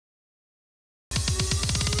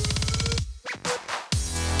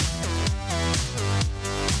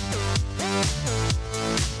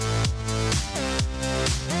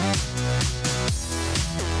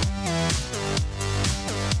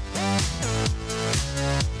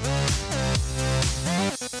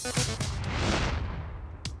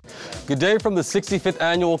Good day from the 65th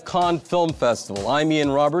Annual Cannes Film Festival. I'm Ian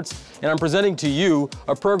Roberts, and I'm presenting to you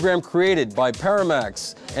a program created by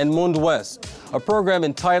Paramax and Monde Ouest, a program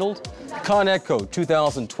entitled Cannes Echo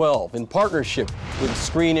 2012 in partnership with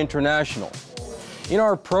Screen International. In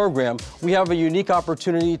our program, we have a unique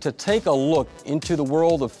opportunity to take a look into the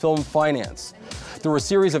world of film finance. Through a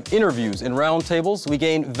series of interviews and roundtables, we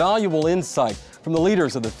gain valuable insight from the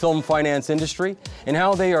leaders of the film finance industry and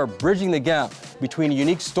how they are bridging the gap between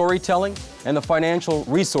unique storytelling and the financial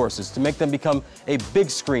resources to make them become a big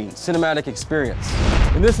screen cinematic experience.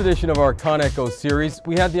 In this edition of our Cannes Echo series,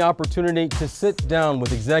 we had the opportunity to sit down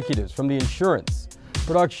with executives from the insurance,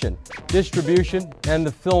 production, distribution, and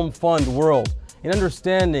the film fund world in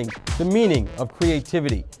understanding the meaning of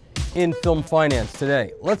creativity in film finance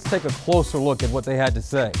today. Let's take a closer look at what they had to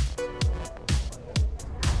say.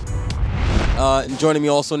 And joining me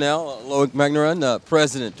also now, Loïc MAGNERON,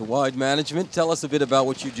 President to Wide Management. Tell us a bit about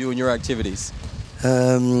what you do in your activities.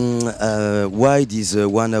 Wide is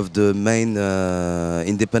one of the main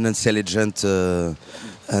independent sale agents,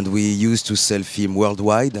 and we used to sell film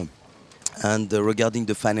worldwide. And regarding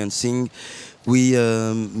the financing, we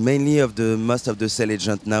most of the sale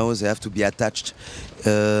agent now, they have to be attached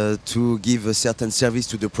to give a certain service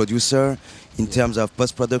to the producer in terms of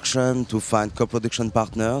post-production, to find co-production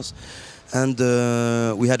partners. And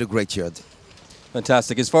we had a great year.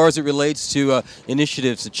 Fantastic. As far as it relates to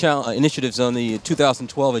initiatives on the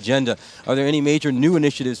 2012 agenda, are there any major new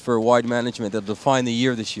initiatives for Wide Management that define the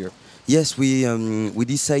year this year? Yes, we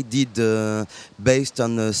decided based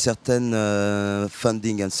on certain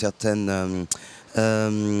funding and certain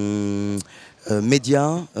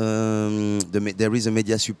media. There is a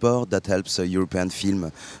media support that helps European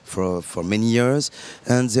film for many years,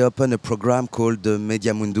 and they opened a program called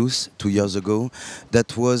Media Mundus 2 years ago.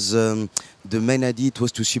 That was the main idea. It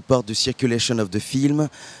was to support the circulation of the film,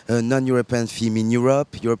 non-European film in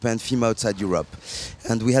Europe, European film outside Europe.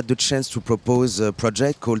 And we had the chance to propose a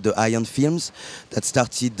project called the Ion Films that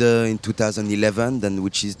started in 2011, and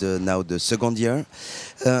which is now the second year.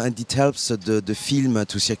 And it helps the film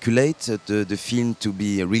to circulate, the film to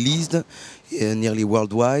be released nearly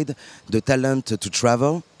worldwide, the talent to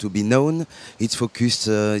travel, to be known.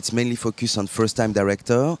 It's mainly focused on first-time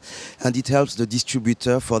director, and it helps the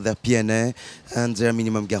distributor for their P&A and their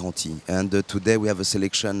minimum guarantee. And today we have a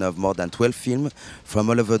selection of more than 12 films from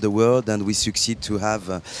all over the world, and we succeed to have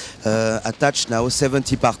attached now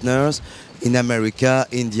 70 partners in America,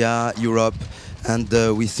 India, Europe. And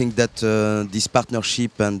we think that this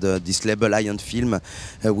partnership and this label Ion Film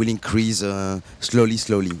will increase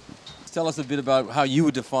slowly. Tell us a bit about how you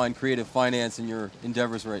would define creative finance in your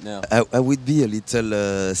endeavors right now. I would be a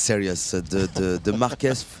little serious. The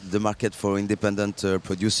market for independent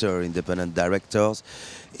producer, independent directors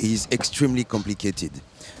is extremely complicated.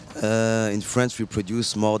 In France, we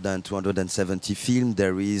produce more than 270 films.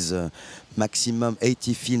 There is maximum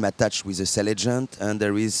 80 films attached with a sale agent, and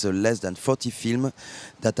there is less than 40 films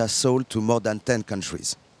that are sold to more than 10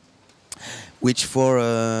 countries, which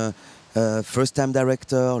for first-time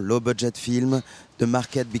director, low-budget film, the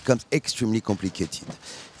market becomes extremely complicated.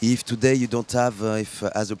 If today you don't have, if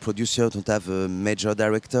as a producer you don't have a major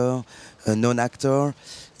director, a known actor,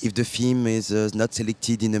 if the film is not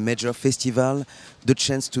selected in a major festival, the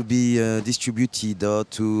chance to be distributed or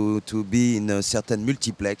to be in a certain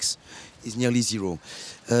multiplex is nearly zero.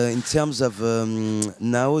 In terms of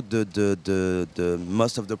now, the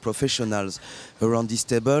most of the professionals around this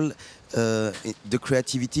table, the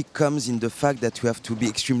creativity comes in the fact that you have to be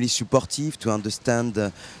extremely supportive to understand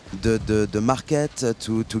the market,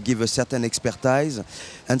 to give a certain expertise,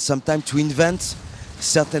 and sometimes to invent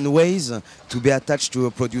certain ways to be attached to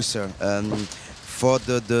a producer. For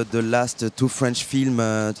the last two French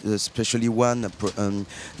films, especially one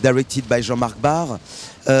directed by Jean-Marc Barr,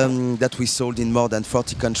 that we sold in more than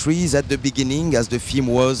 40 countries. At the beginning, as the film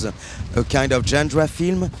was a kind of genre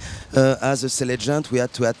film, as a sale agent, we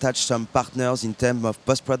had to attach some partners in terms of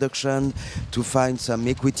post-production, to find some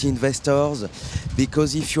equity investors,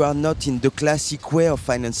 because if you are not in the classic way of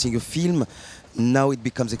financing a film, now it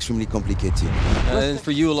becomes extremely complicated. And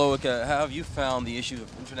for you, Loïc, how have you found the issue of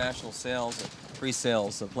international sales and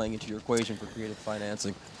pre-sales playing into your equation for creative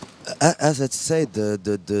financing? As I said,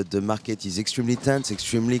 the market is extremely tense,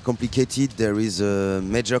 extremely complicated. There is a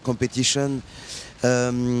major competition.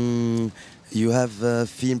 You have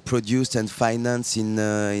film produced and financed in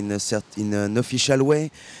an official way,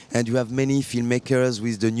 and you have many filmmakers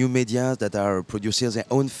with the new media that are producing their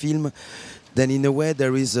own film. Then in a way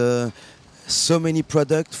there is so many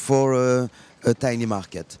products for a tiny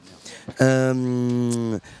market.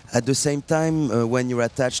 At the same time, when you're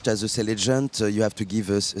attached as a sales agent, you have to give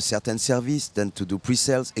a certain service. Then to do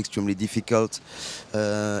pre-sales, extremely difficult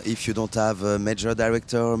if you don't have a major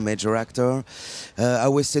director, major actor. I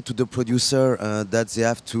always say to the producer that they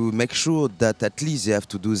have to make sure that at least they have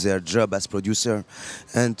to do their job as producer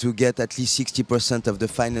and to get at least 60% of the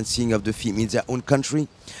financing of the film in their own country.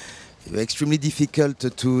 Extremely difficult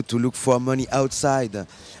to look for money outside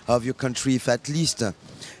of your country if at least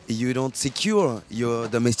you don't secure your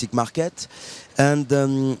domestic market. And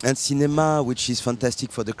cinema, which is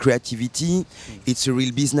fantastic for the creativity, it's a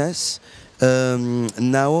real business.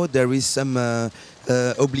 Now there is some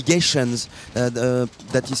obligations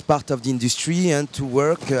that is part of the industry, and to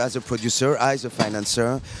work as a producer, as a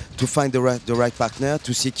financer, to find the right partner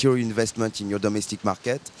to secure investment in your domestic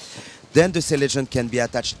market. Then the sales agent can be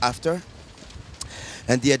attached after,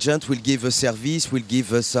 and the agent will give a service, will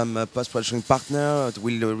give some post-production partner,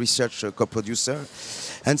 will research a co-producer.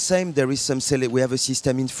 And same, there is some we have a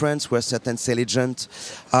system in France where certain sales agents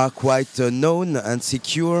are quite known and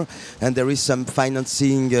secure, and there is some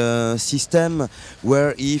financing system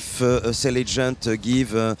where if a sales agent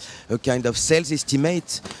give a kind of sales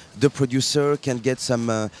estimate, the producer can get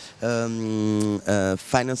some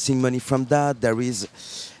financing money from that. There is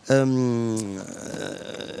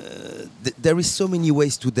so many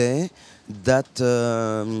ways today that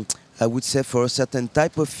I would say for a certain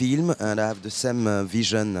type of film, and I have the same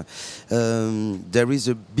vision, there is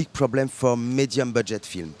a big problem for medium budget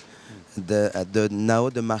film. Now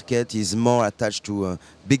the market is more attached to a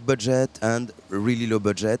big budget and really low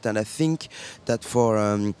budget, and I think that for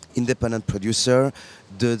independent producer,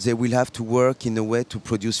 they will have to work in a way to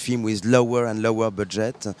produce film with lower and lower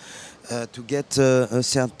budget to get a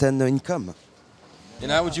certain income.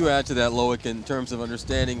 And how would you add to that, Loïc, in terms of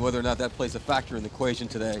understanding whether or not that plays a factor in the equation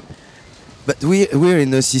today? But we're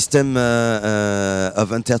in a system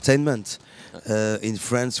of entertainment. In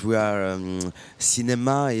France, we are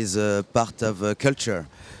cinema is a part of culture.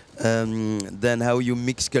 Then how you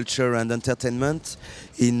mix culture and entertainment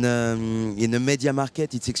in a media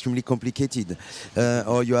market, it's extremely complicated.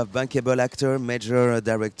 Or you have bankable actors, major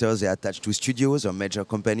directors, they are attached to studios or major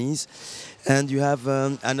companies, and you have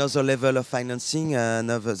another level of financing,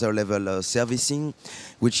 another level of servicing,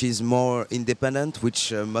 which is more independent,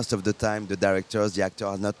 which most of the time the directors, the actors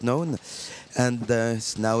are not known. And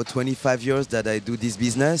it's now 25 years that I do this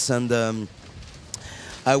business, and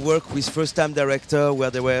I work with first-time director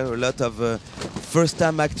where there were a lot of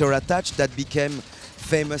first-time actor attached that became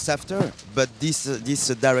famous after. But these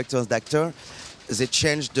directors and actors, they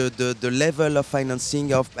changed the level of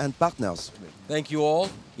financing and partners. Thank you all.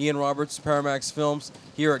 Ian Roberts, Paramax Films,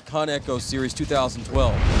 here at Con Echo Series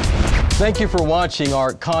 2012. Thank you for watching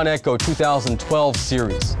our Con Echo 2012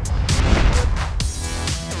 series.